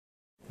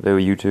Hello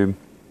YouTube.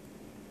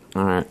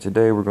 Alright,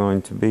 today we're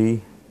going to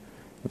be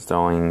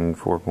installing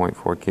 4.4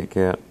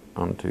 KitKat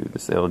onto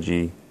this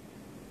LG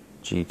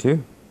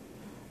G2.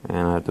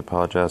 And I have to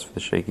apologize for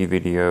the shaky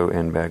video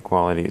and bad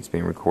quality. It's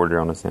being recorded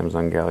on a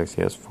Samsung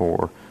Galaxy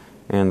S4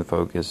 and the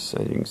focus,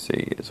 as you can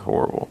see, is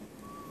horrible.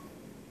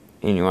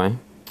 Anyway,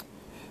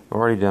 I've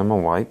already done my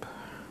wipe.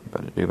 I'm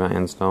about to do my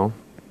install.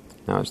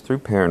 Now it's through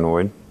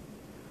Paranoid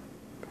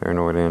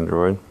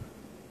Android,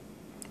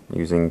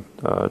 using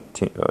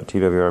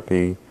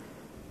TWRP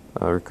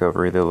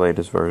recovery, the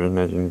latest version,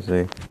 as you can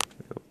see.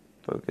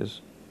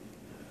 Focus.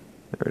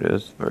 There it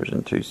is,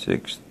 version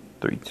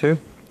 2632.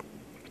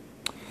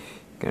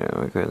 Okay, we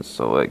go ahead and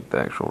select the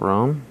actual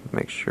ROM.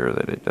 Make sure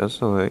that it does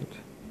select.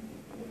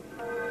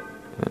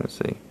 And let's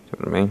see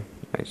what I mean.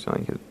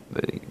 Actually,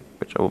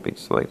 which I will be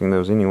selecting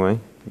those anyway.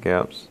 The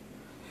gaps.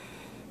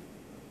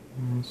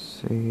 Let's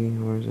see,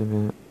 where's it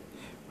at?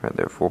 Right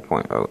there,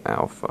 4.0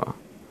 alpha.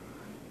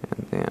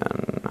 And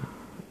then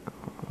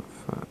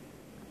alpha.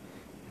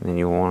 And then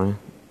you want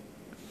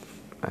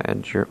to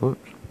add your,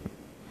 whoops.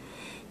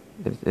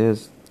 It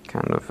is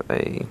kind of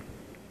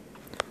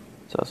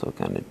it's also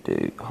kind of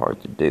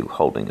hard to do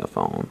holding a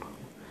phone.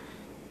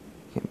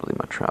 Can't believe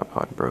my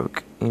tripod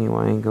broke.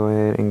 Anyway, go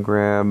ahead and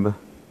grab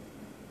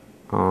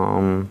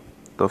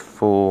the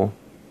full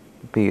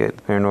the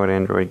Paranoid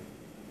Android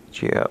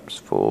GApps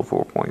full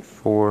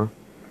 4.4.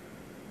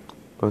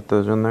 Put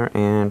those in there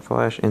and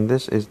flash. And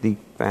this is the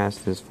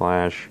fastest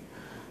flash,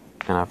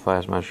 and I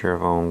flashed my share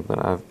of phones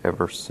that I've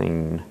ever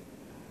seen.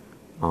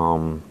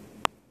 I'm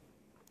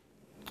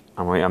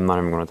not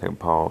even going to take a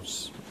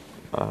pause.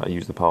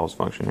 Use the pause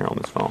function here on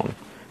this phone.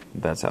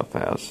 That's how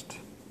fast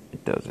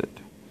it does it.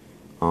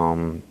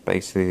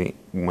 Basically,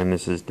 when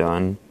this is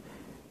done,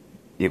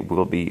 it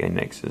will be a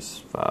Nexus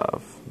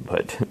 5,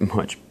 but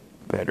much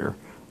better.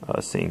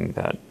 Seeing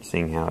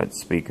how its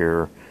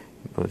speaker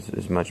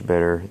is much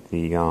better.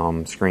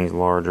 The screen's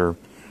larger.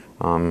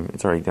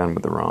 It's already done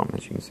with the ROM,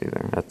 as you can see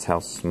there. That's how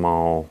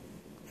small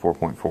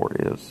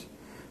 4.4 is.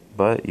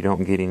 But you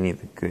don't get any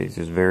of the goodies.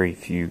 There's very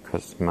few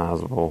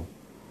customizable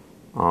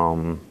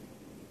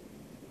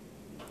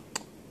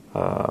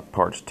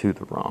parts to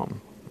the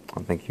ROM.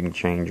 I think you can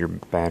change your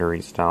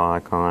battery style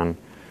icon.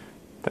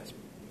 That's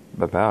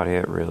about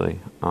it, really.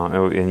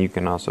 And you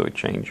can also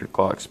change your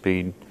clock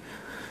speed,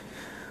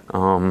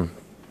 your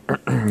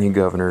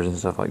governors and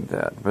stuff like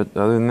that. But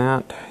other than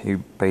that,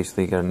 you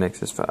basically got a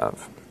Nexus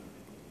 5.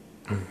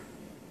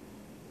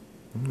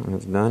 And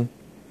it's done.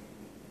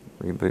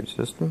 Reboot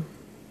system.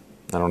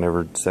 I don't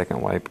ever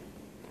second wipe.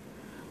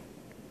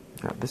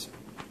 God, this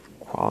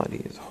quality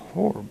is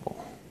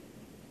horrible.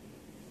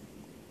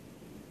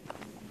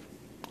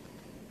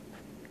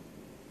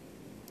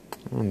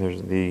 And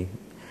there's the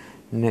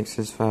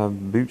Nexus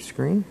 5 boot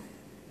screen.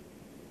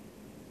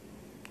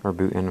 Or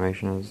boot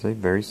animation, I would say.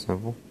 Very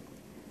simple.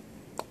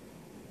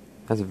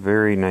 That's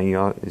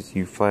as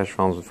you flash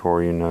phones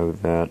before, you know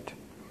that.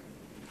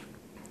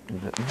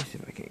 Let me see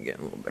if I can get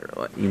a little better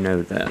light. You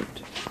know that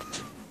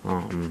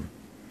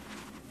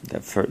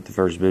the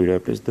first boot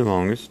up is the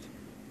longest.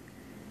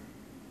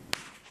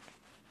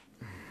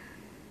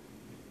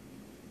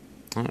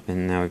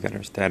 And now we've got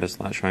our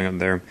status light showing up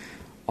there.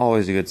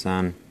 Always a good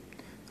sign.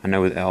 I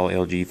know with all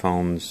LG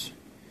phones,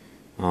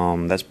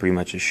 that's pretty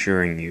much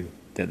assuring you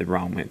that the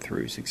ROM went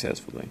through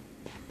successfully.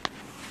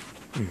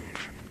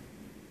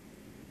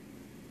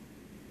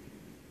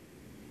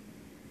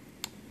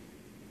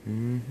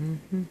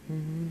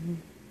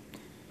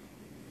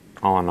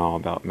 All in all,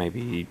 about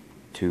maybe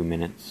 2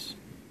 minutes.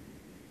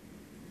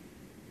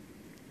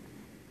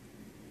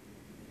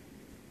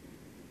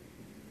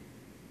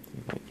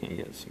 If I can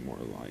get some more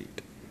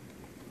light.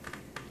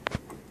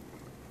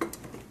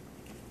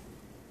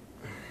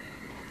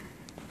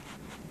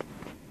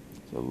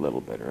 It's a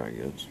little better, I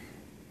guess.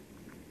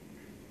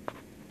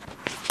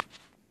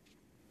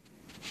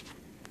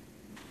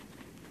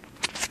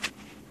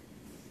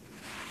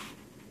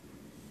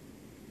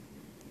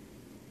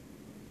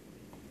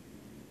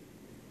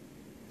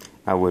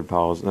 I would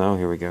pause. Oh,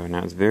 here we go.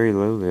 Now it's very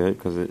low lit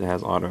because it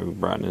has auto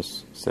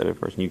brightness set at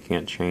first, and you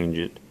can't change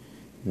it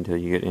until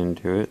you get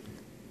into it.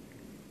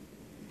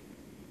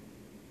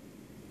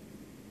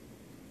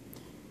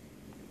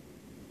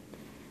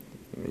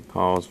 Let me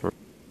pause for.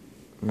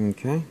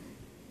 Okay.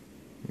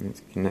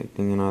 It's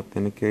connecting and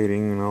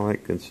authenticating and all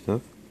that good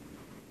stuff.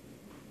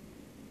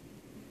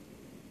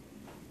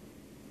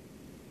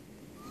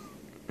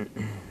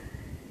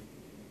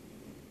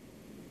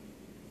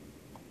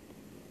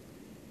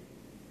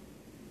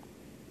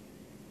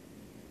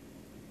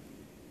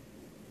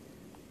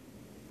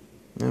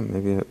 Yeah,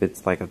 maybe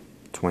it's like a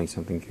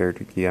 20-something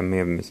character key. I may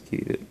have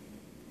miskeyed it.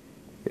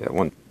 Yeah,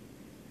 one.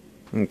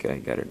 Okay,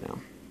 got it now.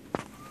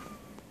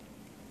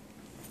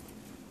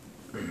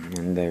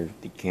 And there's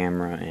the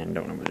camera, and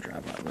don't know where the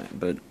tripod went,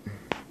 but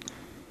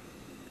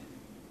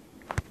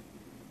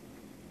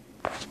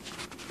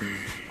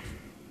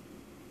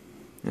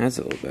that's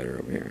a little better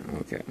over here.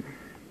 Okay.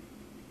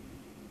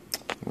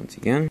 Once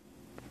again.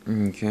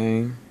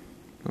 Okay.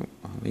 Oh,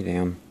 I'll be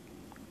down.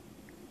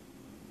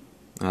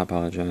 I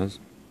apologize.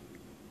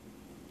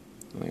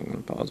 I think I'm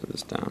going to pause it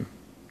this time.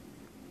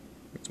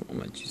 It won't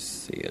let you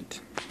see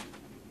it.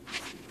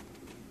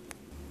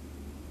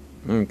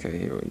 Okay,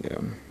 here we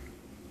go.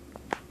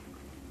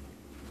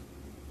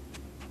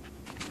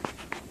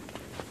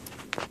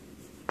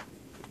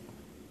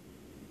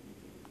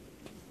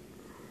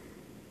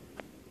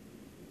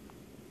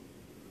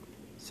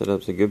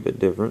 Setup's a good bit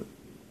different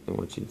than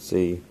what you'd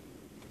see.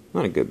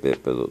 Not a good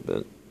bit, but a little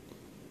bit.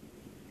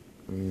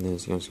 And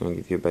this is just going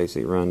to give you a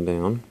basic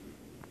rundown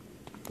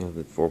of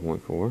the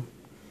 4.4.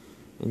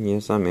 And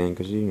yes, I'm in,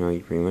 because you know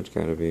you pretty much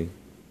gotta be.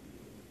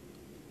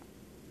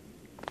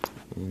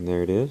 And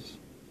there it is.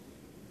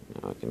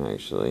 Now I can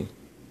actually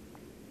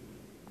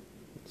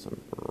get some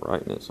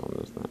brightness on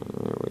this thing.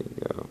 There we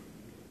go.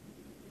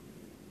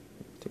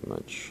 Too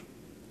much.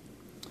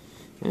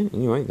 And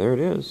anyway, there it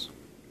is.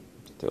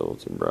 Still a little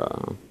too bright,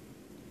 huh?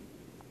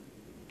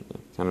 Yeah,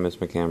 kind of miss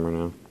my camera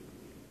now.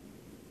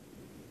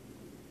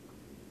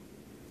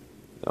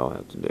 That's all I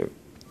have to do.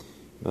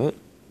 But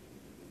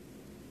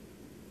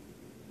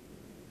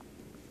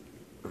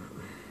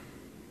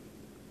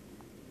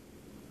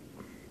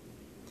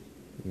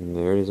and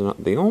there it is.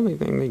 The only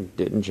thing they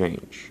didn't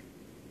change.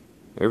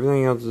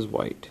 Everything else is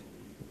white.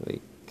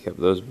 They kept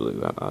those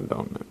blue. I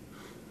don't know.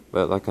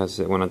 But like I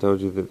said, when I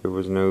told you that there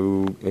was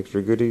no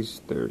extra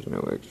goodies, there's no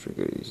extra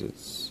goodies.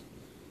 It's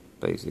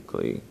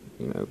basically,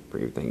 you know,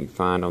 everything you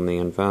find on the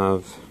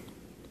N5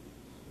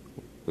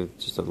 with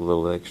just a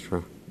little extra,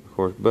 of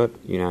course. But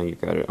you know,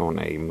 you've got it on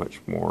a much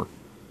more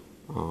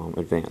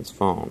advanced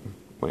phone.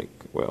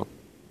 Well,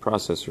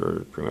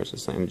 processor is pretty much the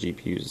same. The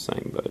GPU is the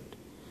same, but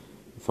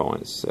the phone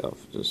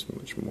itself just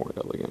much more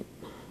elegant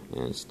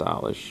and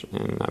stylish,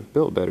 and I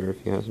built better,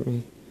 if you ask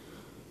me.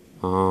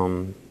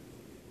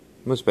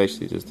 Most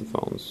basically just the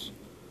phone's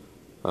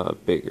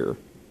bigger,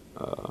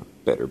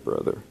 better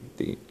brother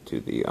to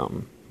the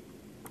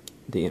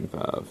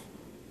N5.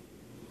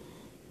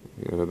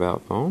 Go to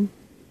About Phone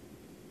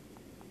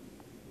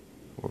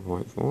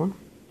 4.4.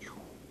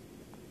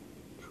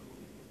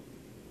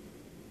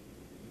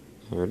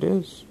 There it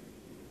is.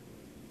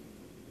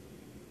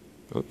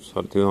 Oops,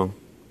 held it too long.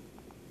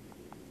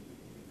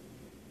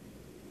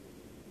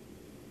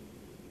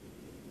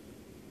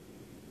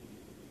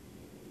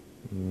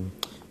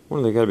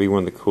 They got to be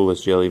one of the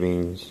coolest jelly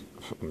beans,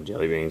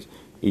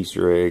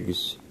 Easter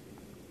eggs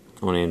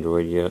on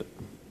Android yet.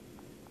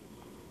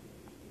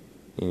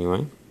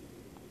 Anyway.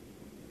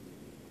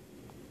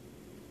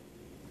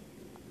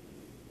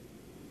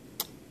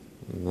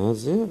 And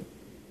that's it.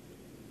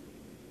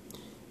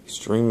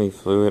 Extremely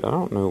fluid. I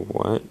don't know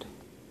what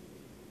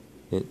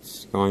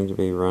it's going to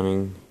be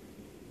running.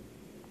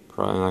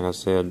 Probably, like I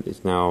said,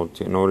 it's now,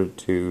 in order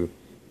to,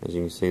 as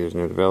you can see, there's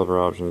no developer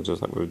options,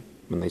 just like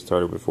when they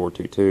started with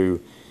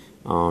 4.2.2.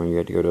 You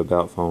had to go to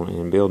About Phone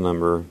and build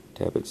number,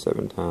 tap it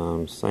 7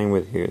 times. Same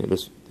with here,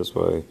 this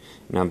way.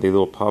 Now the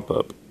little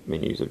pop-up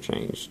menus have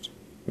changed,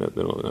 the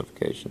little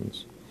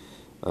notifications.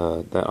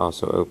 That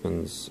also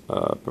opens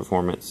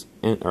performance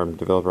or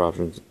developer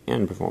options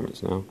and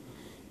performance now.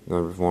 You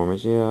go to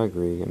performance, yeah, I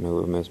agree. I know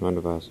it'll mess my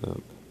device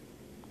up.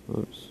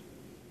 Oops.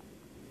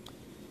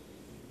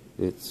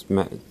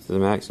 The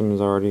maximum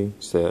is already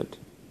set,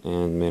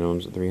 and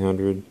minimum's at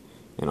 300,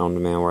 and on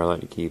demand where I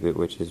like to keep it,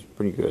 which is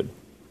pretty good.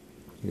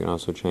 You can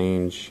also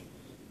change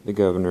the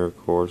governor, of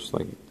course,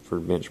 like for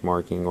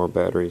benchmarking or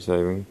battery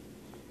saving.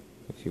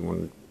 If you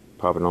want to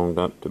pop it on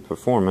up to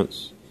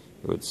performance,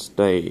 it would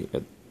stay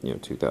at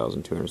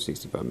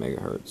 2,265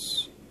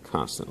 megahertz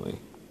constantly,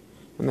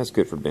 and that's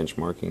good for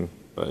benchmarking,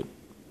 but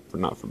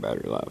not for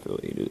battery life. It'll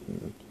eat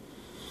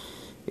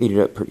it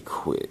up pretty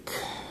quick.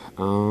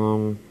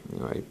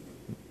 Anyway,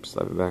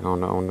 slap it back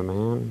onto on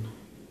demand.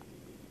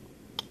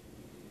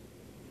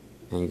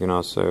 And you can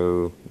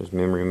also, there's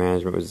memory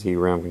management with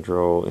Z-RAM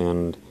control,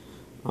 and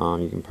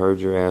you can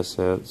purge your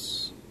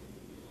assets,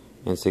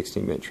 and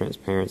 16-bit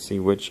transparency,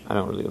 which I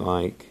don't really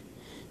like.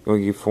 I'm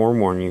going to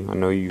forewarn you, I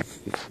know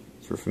if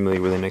you're familiar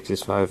with the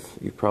Nexus 5,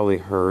 you've probably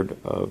heard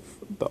of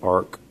the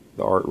ARC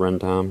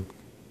runtime.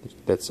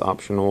 That's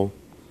optional,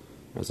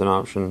 as an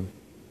option,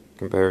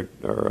 compared,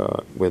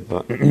 or with,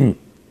 that you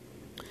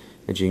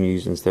can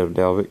use instead of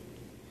Dalvik.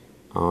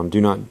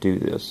 Do not do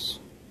this.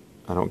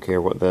 I don't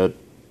care what that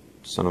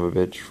son of a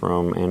bitch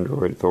from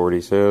Android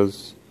Authority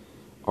says.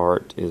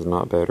 ARC is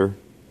not better.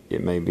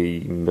 It may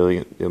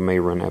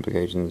run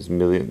applications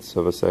millionths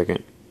of a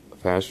second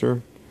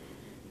faster,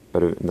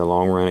 but in the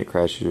long run it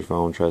crashes your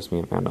phone. Trust me,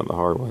 I found out the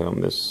hard way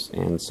on this,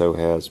 and so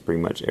has pretty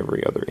much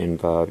every other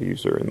N5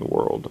 user in the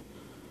world.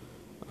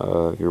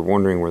 If you're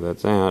wondering where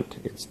that's at,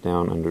 it's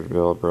down under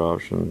developer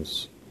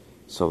options,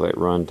 select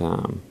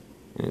runtime,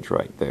 and it's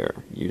right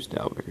there. Use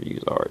Dalvik or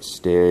use ARC.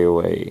 Stay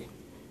away.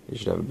 It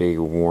should have a big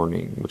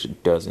warning, which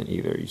it doesn't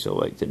either. You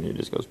select it and it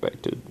just goes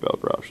back to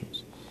developer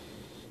options.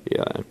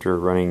 Yeah, after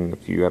running a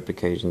few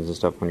applications and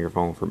stuff on your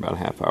phone for about a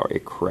half hour,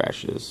 it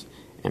crashes.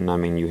 And I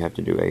mean, you have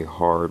to do a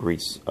hard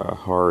reset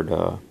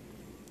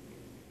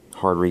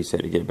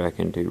to get back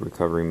into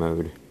recovery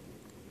mode.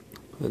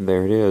 But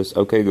there it is.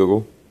 Okay,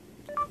 Google.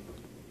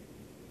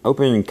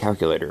 Open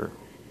calculator.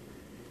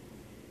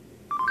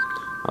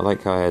 I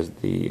like how it has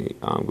the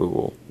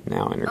Google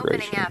Now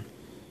integration.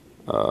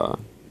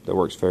 That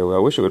works very well. I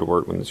wish it would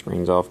work when the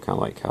screen's off, kind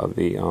of like how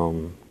the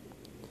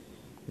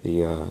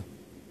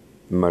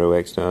Moto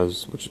X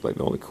does, which is like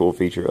the only cool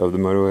feature of the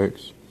Moto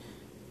X.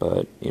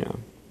 But you know,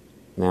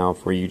 now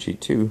for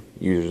UG2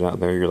 users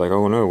out there, you're like,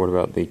 oh no, what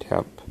about the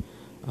tap,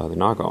 the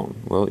knock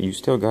on? Well, you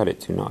still got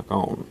it to knock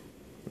on.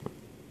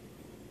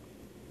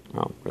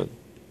 Oh, really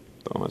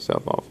throw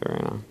myself off there,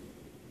 ain't I?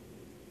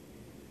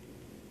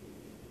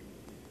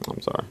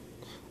 I'm sorry.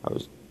 I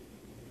was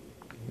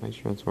make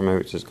sure that's where.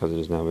 Maybe it's just because it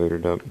is now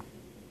booted up.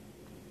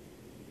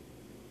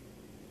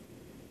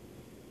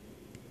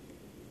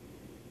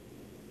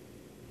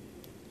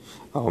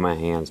 Oh, my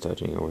hand's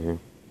touching over here.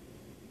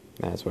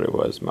 That's what it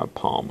was. My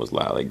palm was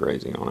loudly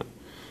grazing on it.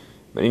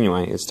 But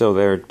anyway, it's still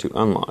there to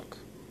unlock.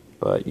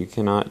 But you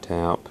cannot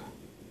tap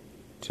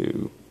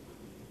to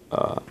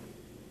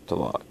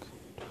lock,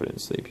 to put it in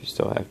sleep. You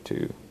still have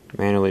to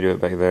manually do it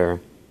back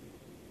there.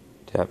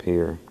 Tap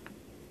here.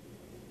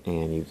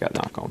 And you've got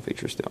knock-on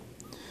feature still.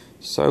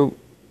 So,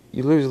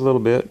 you lose a little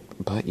bit,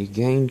 but you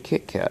gain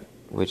KitKat,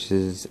 which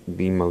is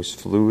the most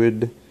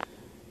fluid,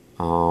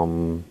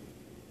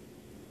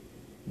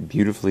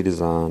 beautifully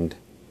designed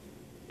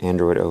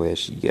Android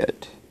OS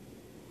yet.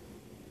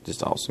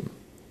 Just awesome.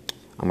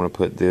 I'm going to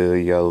put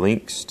the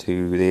links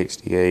to the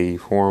XDA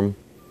forum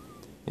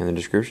in the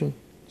description.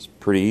 It's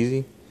pretty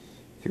easy.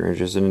 If you're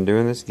interested in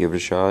doing this, give it a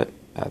shot.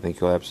 I think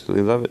you'll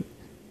absolutely love it.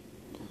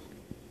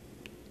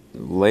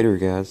 Later,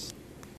 guys.